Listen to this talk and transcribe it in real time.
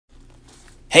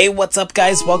Hey, what's up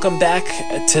guys? Welcome back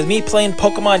to me playing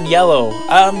Pokemon Yellow.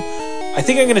 I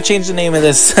think I'm going to change the name of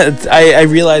this. I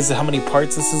realize how many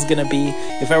parts this is going to be.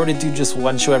 If I were to do just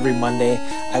one show every Monday,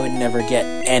 I would never get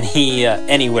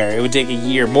anywhere. It would take a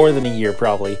year, more than a year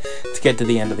probably, to get to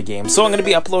the end of the game. So I'm going to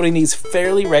be uploading these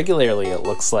fairly regularly, it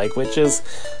looks like, which is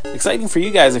exciting for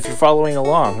you guys if you're following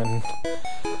along. And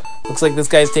looks like this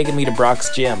guy's taking me to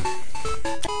Brock's gym.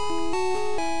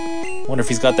 Wonder if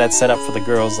he's got that set up for the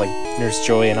girls like Nurse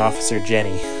Joy and Officer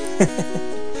Jenny.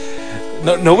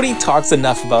 Nobody talks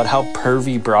enough about how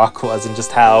pervy Brock was and just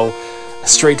how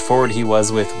straightforward he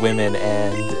was with women,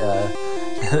 and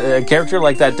a character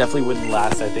like that definitely wouldn't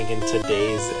last, I think, in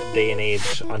today's day and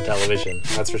age on television.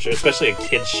 That's for sure, especially a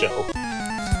kid's show.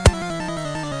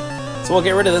 So we'll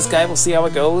get rid of this guy, we'll see how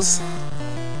it goes.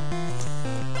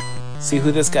 See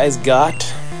who this guy's got.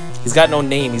 He's got no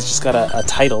name, he's just got a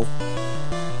title.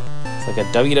 It's like a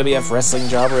WWF wrestling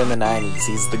jobber in the 90s.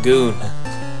 He's the Goon.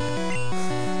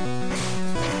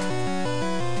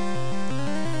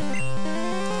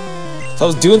 So I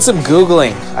was doing some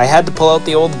Googling. I had to pull out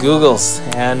the old Googles.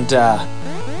 And,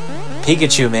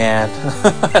 Pikachu, man.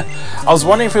 I was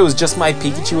wondering if it was just my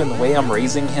Pikachu and the way I'm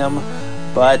raising him.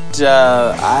 But,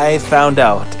 I found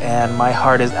out, and my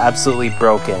heart is absolutely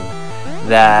broken,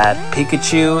 that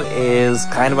Pikachu is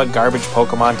kind of a garbage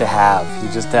Pokemon to have.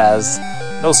 He just has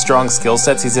no strong skill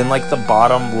sets. He's in like the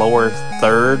bottom lower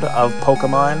third of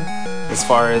Pokemon as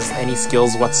far as any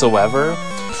skills whatsoever,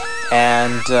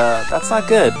 and that's not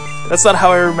good. That's not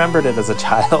how I remembered it as a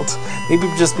child. Maybe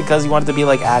just because you wanted to be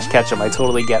like Ash Ketchum. I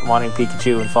totally get wanting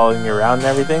Pikachu and following me around and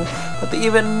everything, but the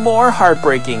even more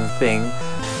heartbreaking thing,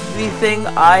 the thing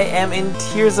I am in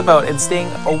tears about and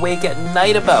staying awake at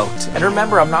night about, and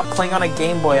remember, I'm not playing on a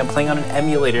Game Boy, I'm playing on an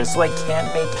emulator, so I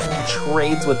can't make any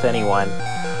trades with anyone.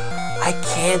 I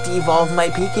can't evolve my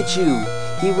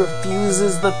Pikachu. He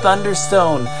refuses the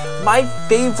Thunderstone. My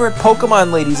favorite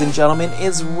Pokemon, ladies and gentlemen,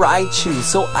 is Raichu,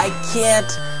 so I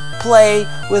can't play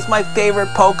with my favorite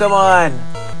Pokemon.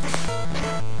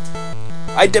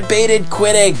 I debated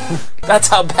quitting. That's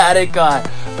how bad it got.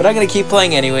 But I'm going to keep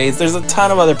playing anyways. There's a ton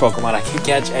of other Pokemon I can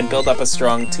catch and build up a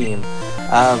strong team.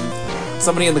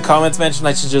 Somebody in the comments mentioned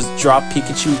I should just drop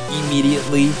Pikachu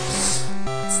immediately.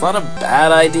 It's not a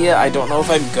bad idea. I don't know if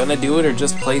I'm gonna do it or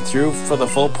just play through for the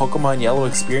full Pokemon Yellow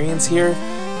experience here,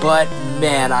 but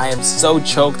man, I am so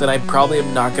choked that I probably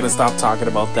am not gonna stop talking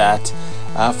about that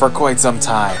for quite some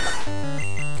time.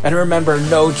 And remember,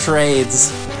 no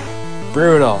trades.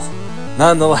 Brutal.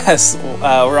 Nonetheless,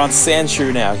 we're on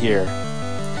Sandshrew now here.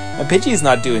 And Pidgey's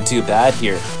not doing too bad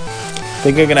here. I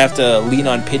think I'm gonna have to lean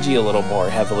on Pidgey a little more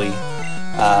heavily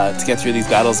to get through these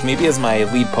battles, maybe as my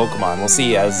lead Pokemon. We'll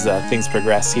see as things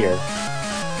progress here.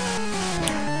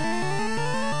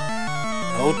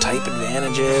 No type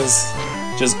advantages,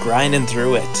 just grinding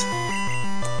through it.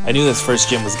 I knew this first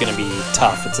gym was going to be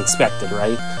tough, it's expected,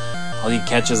 right? All you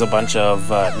catch is a bunch of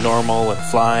normal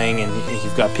and flying, and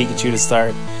you've got Pikachu to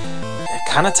start.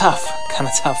 Kind of tough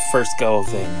first go of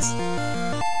things.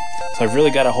 So I've really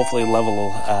got to hopefully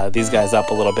level these guys up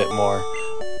a little bit more.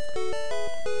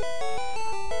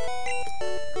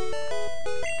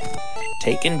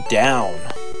 Taken down.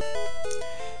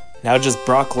 Now just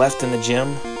Brock left in the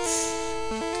gym.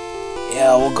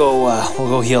 Yeah, we'll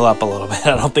go heal up a little bit.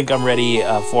 I don't think I'm ready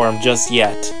for him just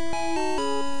yet.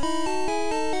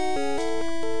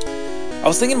 I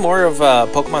was thinking more of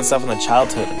Pokemon stuff in the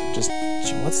childhood. Just,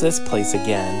 what's this place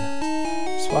again?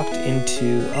 Just walked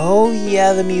into, oh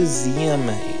yeah, the museum.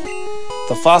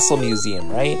 The Fossil Museum,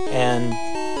 right? And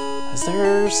is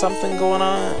there something going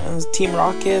on? Is Team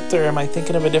Rocket, or am I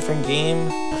thinking of a different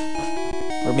game?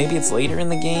 Or maybe it's later in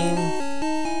the game?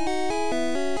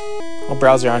 I'll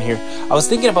browse around here. I was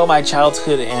thinking about my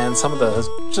childhood and some of the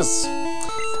just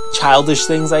childish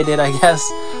things I did, I guess.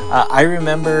 I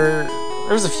remember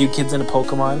there was a few kids into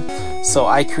Pokemon, so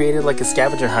I created like a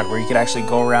scavenger hunt where you could actually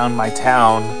go around my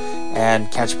town and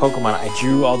catch Pokemon. I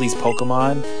drew all these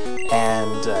Pokemon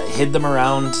and hid them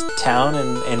around town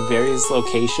in various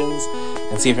locations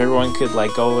and see if everyone could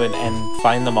like go and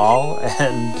find them all.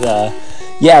 And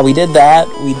yeah, we did that.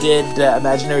 We did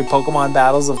imaginary Pokemon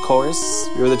battles, of course.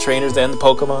 We were the trainers and the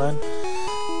Pokemon.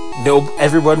 No,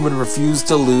 everyone would refuse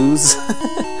to lose.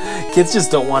 Kids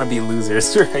just don't want to be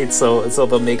losers, right? So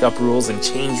they'll make up rules and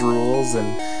change rules,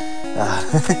 and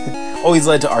always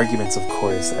led to arguments, of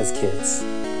course, as kids.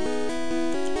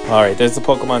 Alright, there's the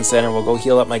Pokemon Center. We'll go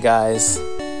heal up my guys.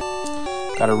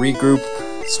 Gotta regroup,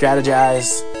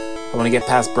 strategize. I want to get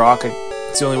past Brock.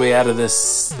 It's the only way out of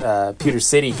this Pewter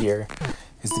City here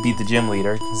is to beat the gym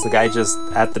leader. Because the guy just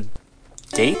at the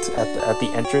gate at the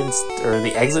entrance, or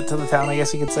the exit to the town, I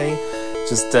guess you could say,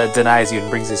 just denies you and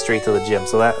brings you straight to the gym.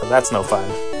 So that's no fun.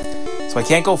 So I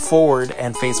can't go forward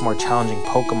and face more challenging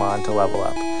Pokemon to level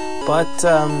up. But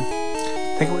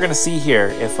I think we're gonna see here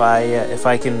if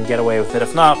I can get away with it.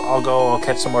 If not, I'll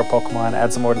catch some more Pokemon,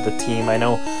 add some more to the team. I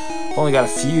know I've only got a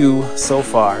few so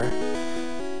far.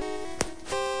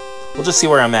 We'll just see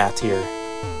where I'm at here.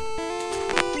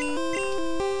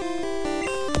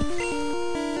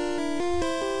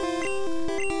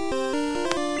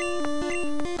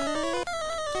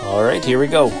 Alright, here we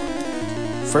go.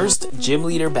 First gym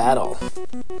leader battle.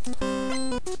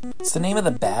 What's the name of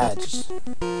the badge?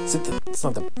 It's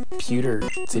not the Pewter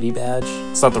City badge?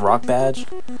 It's not the Rock badge?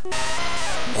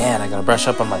 Man, I gotta brush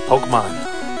up on my Pokemon.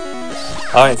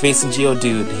 Alright, facing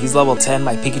Geodude. He's level 10,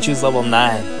 my Pikachu's level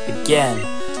 9. Again,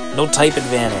 no type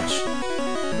advantage.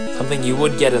 Something you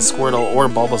would get as Squirtle or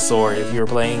Bulbasaur if you were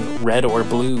playing red or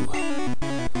blue.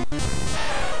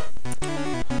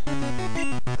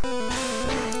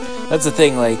 That's the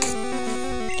thing, like,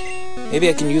 maybe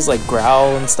I can use like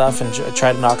Growl and stuff and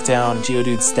try to knock down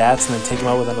Geodude's stats and then take him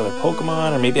out with another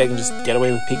Pokemon, or maybe I can just get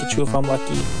away with Pikachu if I'm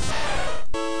lucky.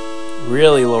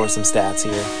 Really lower some stats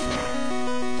here.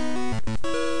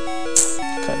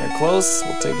 Cutting her close,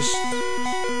 we'll take a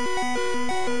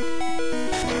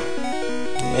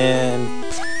and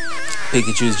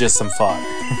Pikachu's just some fodder.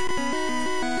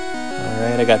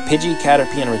 Alright, I got Pidgey,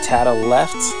 Caterpie, and Rattata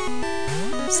left.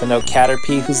 Send out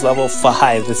Caterpie, who's level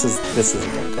 5. This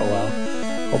isn't gonna go well.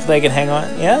 Hopefully I can hang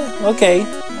on. Yeah, okay.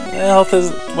 My health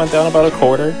went down about a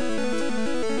quarter.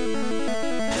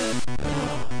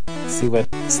 See what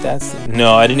stats.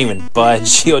 No, I didn't even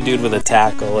budge. Geodude with a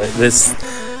tackle. This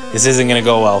isn't gonna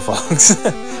go well, folks.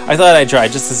 I thought I'd try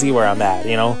just to see where I'm at.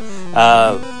 You know,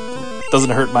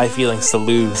 doesn't hurt my feelings to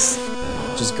lose.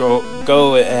 Just go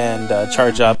and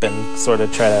charge up and sort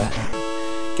of try to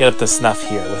get up to snuff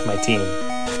here with my team.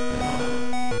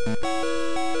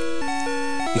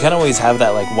 You kind of always have that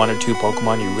like 1 or 2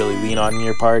 Pokemon you really lean on in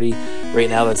your party. Right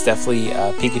now that's definitely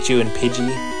Pikachu and Pidgey.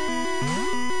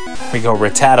 Here we go,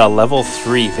 Rattata, level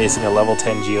 3, facing a level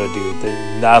 10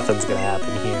 Geodude. Nothing's going to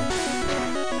happen here.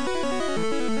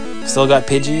 Still got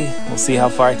Pidgey. We'll see how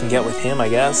far I can get with him, I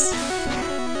guess.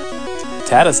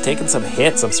 Rattata's taking some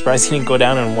hits. I'm surprised he didn't go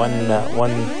down in one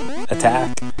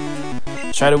attack.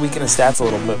 Try to weaken his stats a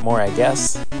little bit more, I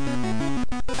guess.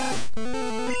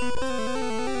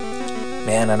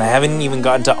 Man, and I haven't even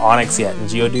gotten to Onix yet, and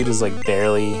Geodude is like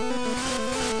barely.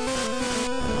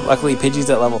 Luckily, Pidgey's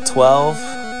at level 12.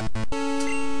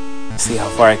 Let's see how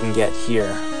far I can get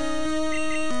here.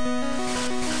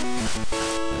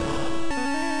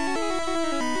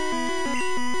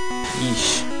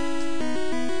 Yeesh.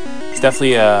 It's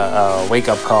definitely a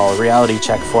wake-up call, a reality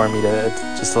check for me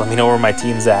just to let me know where my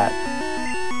team's at.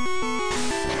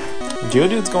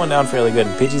 Geodude's going down fairly good,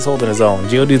 and Pidgey's holding his own.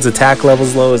 Geodude's attack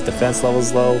level's low, his defense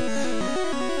level's low.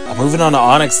 Moving on to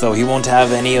Onix, though, he won't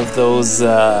have any of those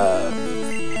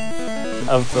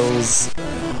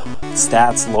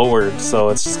stats lowered, so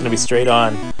it's just going to be straight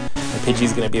on. And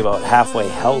Pidgey's going to be about halfway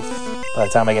health by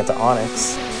the time I get to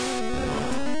Onix.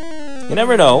 You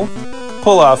never know.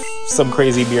 Pull off some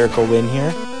crazy miracle win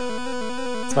here.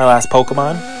 It's my last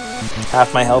Pokemon.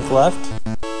 Half my health left.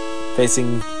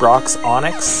 Facing Brock's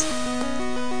Onix.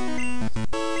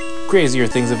 Crazier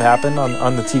things have happened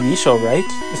on the TV show, right?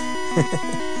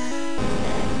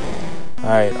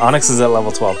 Alright, Onix is at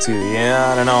level 12 too. Yeah,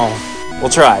 I don't know. We'll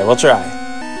try.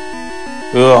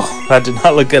 Ugh, that did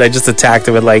not look good. I just attacked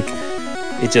it with like,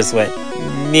 it just went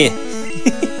meh.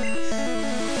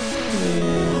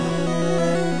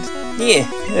 And yeah,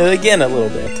 again a little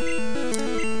bit.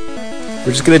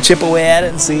 We're just gonna chip away at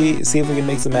it and see if we can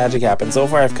make some magic happen. So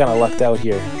far I've kind of lucked out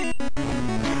here.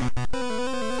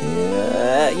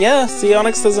 Yeah, see,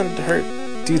 Onix doesn't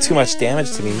do too much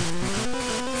damage to me.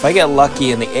 If I get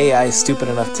lucky and the AI is stupid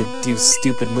enough to do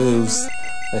stupid moves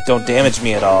that don't damage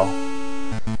me at all,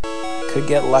 I could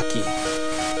get lucky.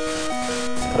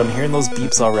 But I'm hearing those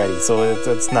beeps already, so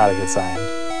it's not a good sign.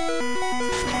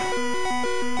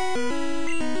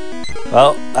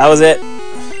 Well, that was it.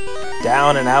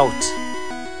 Down and out.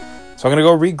 So I'm gonna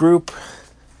go regroup.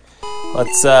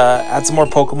 Let's add some more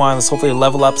Pokemon. Let's hopefully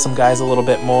level up some guys a little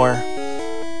bit more.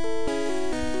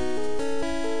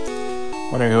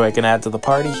 Wondering who I can add to the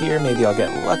party here. Maybe I'll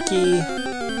get lucky.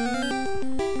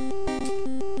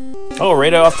 Oh,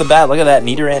 right off the bat, look at that.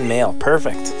 Nidoran male.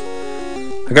 Perfect.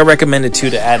 I got recommended too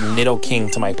to add Nidoking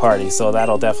to my party, so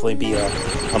that'll definitely be a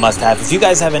must-have. If you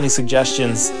guys have any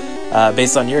suggestions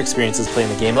based on your experiences playing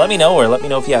the game. Let me know, or let me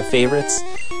know if you have favorites.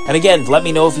 And again, let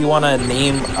me know if you want to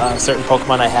name certain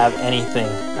Pokemon I have, anything.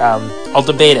 I'll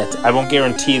debate it. I won't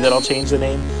guarantee that I'll change the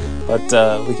name, but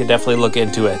we could definitely look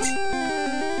into it.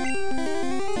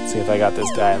 Let's see if I got this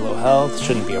guy at low health.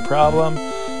 Shouldn't be a problem.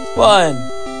 1,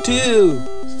 2,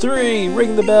 3,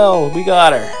 ring the bell. We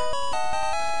got her.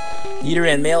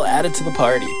 Nidoran male added to the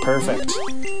party. Perfect.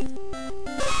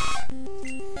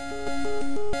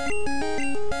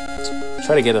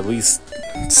 Try to get at least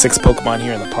 6 Pokemon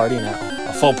here in the party now.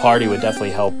 A full party would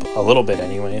definitely help a little bit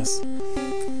anyways.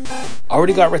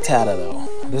 Already got Rattata though.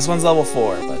 This one's level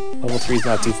 4, but level 3 is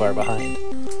not too far behind.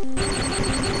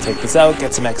 Take this out,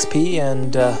 get some XP,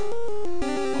 and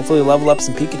hopefully level up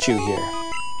some Pikachu here.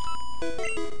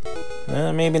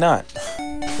 Maybe not.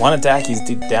 One attack, he's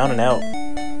down and out.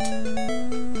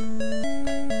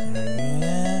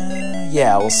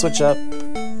 Yeah, we'll switch up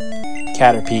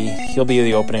Caterpie. He'll be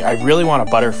the opening. I really want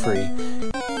a Butterfree.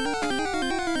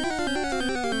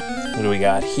 What do we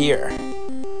got here?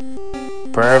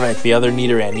 Perfect, the other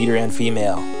Nidoran. Nidoran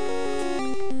female.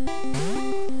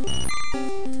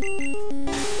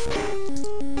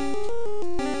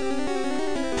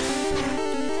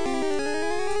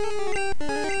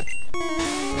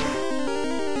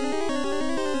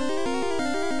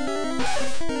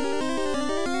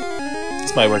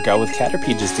 This might work out with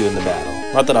Caterpie just doing the battle.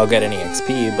 Not that I'll get any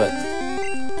XP, but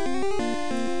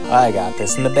I got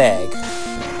this in the bag.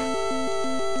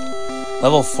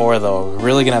 Level 4 though, we're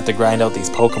really gonna have to grind out these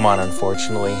Pokemon,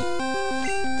 unfortunately.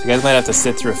 So you guys might have to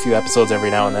sit through a few episodes every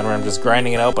now and then where I'm just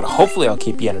grinding it out, but hopefully I'll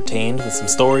keep you entertained with some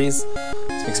stories,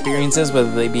 some experiences,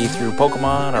 whether they be through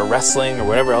Pokemon or wrestling or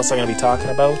whatever else I'm gonna be talking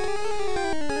about.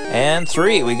 And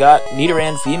 3, we got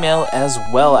Nidoran female as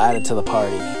well added to the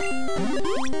party.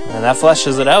 And that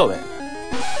fleshes it out.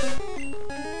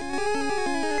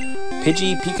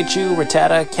 Pidgey, Pikachu,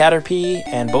 Rattata, Caterpie,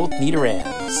 and both Nidorans.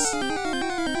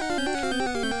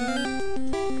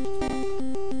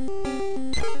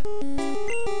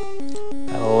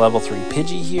 Got a level 3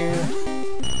 Pidgey here.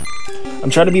 I'm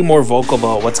trying to be more vocal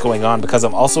about what's going on because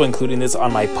I'm also including this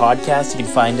on my podcast. You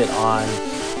can find it on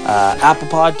Apple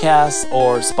Podcasts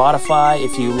or Spotify.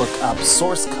 If you look up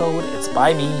Source Code, it's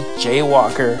by me, Jay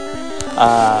Walker.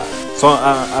 So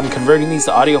I'm converting these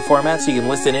to audio format so you can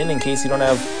listen in case you don't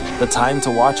have the time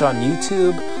to watch on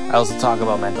YouTube. I also talk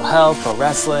about mental health, pro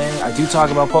wrestling. I do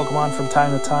talk about Pokemon from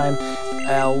time to time,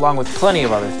 along with plenty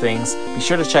of other things. Be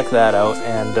sure to check that out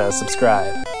and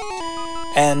subscribe.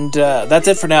 And that's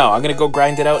it for now. I'm going to go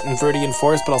grind it out in Viridian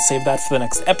Forest, but I'll save that for the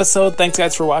next episode. Thanks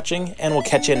guys for watching, and we'll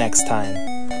catch you next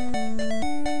time.